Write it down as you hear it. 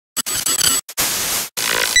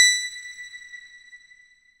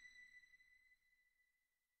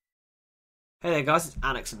Hey there guys, it's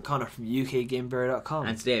Alex and Connor from UKGamingBureau.com.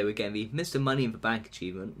 And today we're getting the Mr. Money in the Bank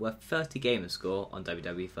achievement worth 30 gamer score on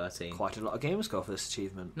WWE 13. Quite a lot of gamer score for this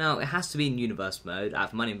achievement. Now, it has to be in Universe mode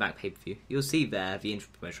at the Money in the Bank pay-per-view. You'll see there the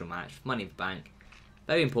inter-promotional match, Money in the Bank.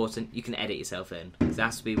 Very important, you can edit yourself in, because it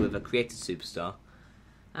has to be with a created superstar.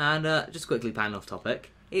 And just quickly panning off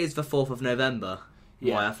topic, it is the 4th of November.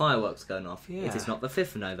 Yeah. Why are fireworks going off? Yeah. It is not the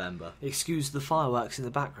 5th of November. Excuse the fireworks in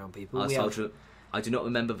the background, people. I do not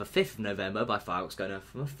remember the 5th of November by fireworks going off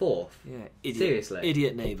from the 4th. Yeah, idiot, Seriously.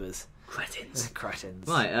 Idiot neighbours. Cretins. Cretins.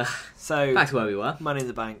 Right, so back to where we were. Money in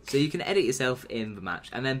the Bank. So you can edit yourself in the match,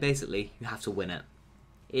 and then basically you have to win it.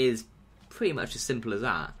 It is pretty much as simple as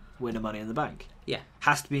that. Win a Money in the Bank. Yeah.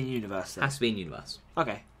 Has to be in Universe then. Has to be in Universe.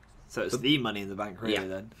 Okay. So it's the Money in the Bank really Yeah.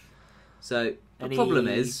 then. So the Any problem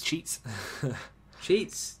is... cheats?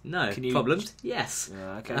 Cheats? No. Problems? Yes.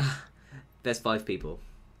 Okay. There's 5 people.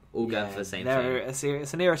 All going for the same thing.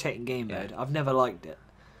 It's an irritating game mode. I've never liked it.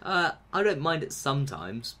 I don't mind it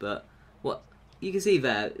sometimes, but what you can see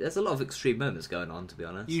there's a lot of extreme moments going on, to be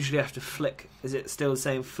honest. Usually you have to flick. Is it still the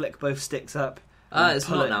same? Flick both sticks up? It's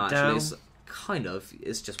pull not it now, down? actually.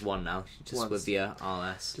 It's just one now. Just Once. with the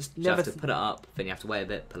RS. Just you never have to put it up, then you have to wait a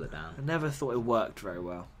bit, pull it down. I never thought it worked very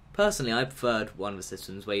well. Personally, I preferred one of the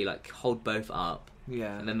systems where you hold both up,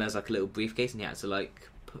 Yeah. and then there's a little briefcase, and you have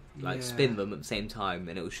to spin them at the same time,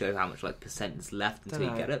 and it will show how much percent is left until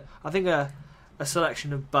you get it. I think a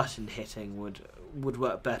selection of button hitting would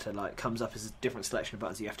work better. Like comes up as a different selection of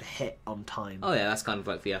buttons you have to hit on time. Oh yeah, that's kind of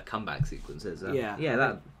like the comeback sequences. Yeah, yeah,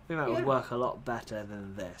 I think that would work a lot better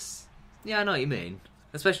than this. Yeah, I know what you mean.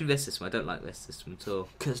 Especially this system, I don't like this system at all.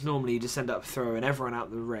 Because normally you just end up throwing everyone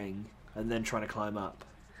out the ring and then trying to climb up.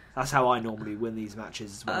 That's how I normally win these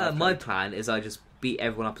matches. My plan is I just beat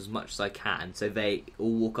everyone up as much as I can, so they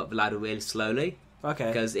all walk up the ladder really slowly. Okay.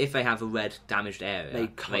 Because if they have a red damaged area, they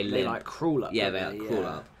crawl up. Yeah, they crawl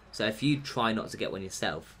up. So if you try not to get one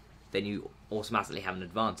yourself, then you automatically have an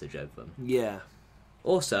advantage over them. Yeah.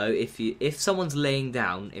 Also, if someone's laying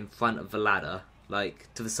down in front of the ladder,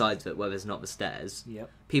 to the sides of it where there's not the stairs,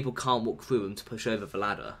 people can't walk through them to push over the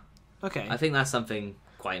ladder. Okay. I think that's something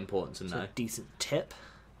quite important to know. A decent tip.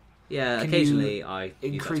 Yeah, Can occasionally I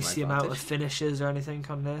increase the amount of finishes or anything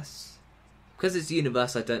on this? Because it's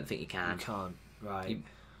Universe, I don't think you can. You can't, right?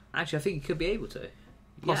 Actually, I think you could be able to.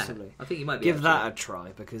 Possibly. Yeah, I think you might be. Give able that to. a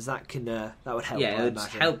try because that would help. Yeah, it would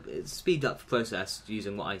help. It'd speed up the process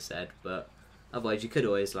using what I said, but otherwise you could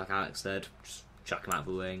always, like Alex said, just chuck them out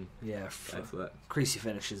of the ring. Yeah, go for it. Increase your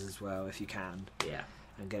finishes as well if you can. Yeah,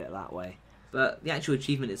 and get it that way. But the actual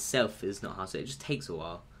achievement itself is not hard. So it just takes a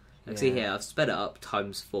while. See here, I've sped it up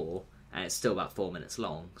 ×4. And it's still about 4 minutes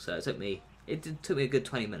long, so it took me a good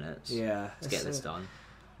 20 minutes to get this done.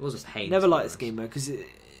 It was a pain. Never liked this game though, because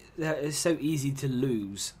it's so easy to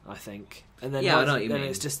lose, I think. And then, I know what you mean.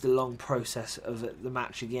 It's just the long process of the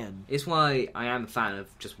match again. It's why I am a fan of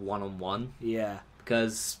just one-on-one. Yeah.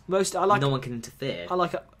 Because no one can interfere. I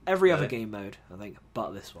like every other game mode, I think,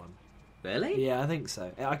 but this one. Really? Yeah, I think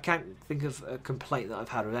so. I can't think of a complaint that I've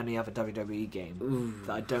had with any other WWE game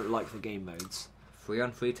that I don't like the game modes.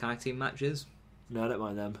 3-on-3 tag team matches? No, I don't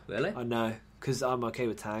mind them. Really? I know, because I'm okay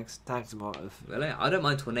with tags. Tags I'm out of. Really? I don't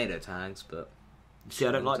mind tornado tags, but... See,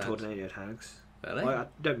 I don't like tornado tags. Really? I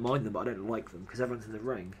don't mind them, but I don't like them, because everyone's in the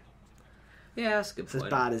ring. Yeah, that's a good point. It's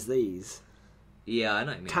as bad as these. Yeah, I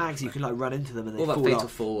know what you mean. Tags, you can run into them and they fall off. What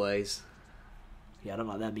about Fatal 4-ways? Yeah, I don't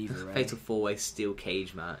like them either, really. Fatal 4-way steel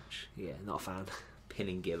cage match. Yeah, not a fan. Pin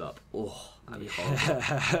and give up. Oh, that'd be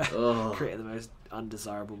horrible. Creating the most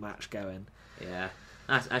undesirable match going. Yeah.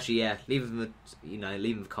 Actually, yeah. Leave them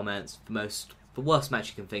the comments. The worst match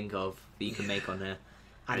you can think of that you can make on here.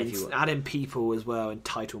 Add in people as well and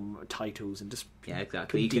titles and just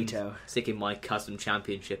exactly. Detail. Can stick in my custom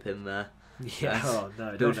championship in there. Yeah. Oh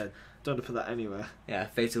no, don't want to put that anywhere. Yeah.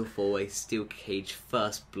 Fatal 4-way steel cage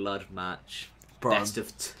first blood match. Best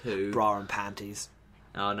of 2. Bra and panties.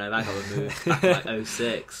 Oh no, that got removed back in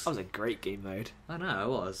 06. That was a great game mode. I know, it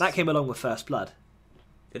was. That came along with First Blood.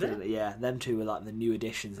 Did it? Yeah, them two were the new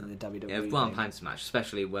additions in the WWE. Yeah, bra and panties match,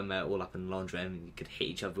 especially when they're all up in laundry and you could hit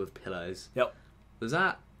each other with pillows. Yep. Was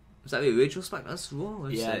that the original SmackDown? That's Raw.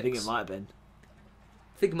 06. Yeah, I think it might have been.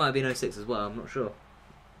 I think it might have been 06 as well. I'm not sure.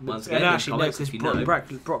 Once again, actually, no, because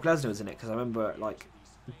Brock Lesnar was in it. Because I remember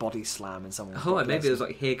body slam and someone. Oh, maybe it was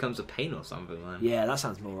Here Comes the Pain or something. Man. Yeah, that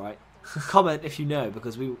sounds more right. Comment if you know,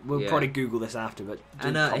 because we'll probably Google this after. But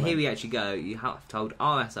here we actually go. You have to hold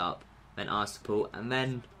RS up, then RS to pull, and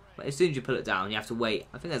then as soon as you pull it down, you have to wait.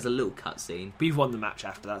 I think there's a little cutscene. We've won the match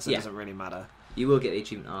after that, so it doesn't really matter. You will get the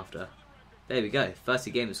achievement after. There we go.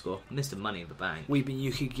 30 gamer score. Mr. Money in the Bank. We've been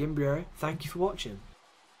UKGamingBureau. Thank you for watching.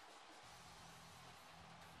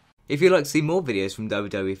 If you'd like to see more videos from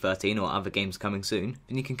WWE 13 or other games coming soon,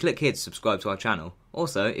 then you can click here to subscribe to our channel.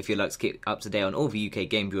 Also, if you'd like to keep up to date on all the UK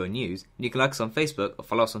Game Bureau news, then you can like us on Facebook or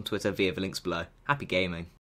follow us on Twitter via the links below. Happy gaming!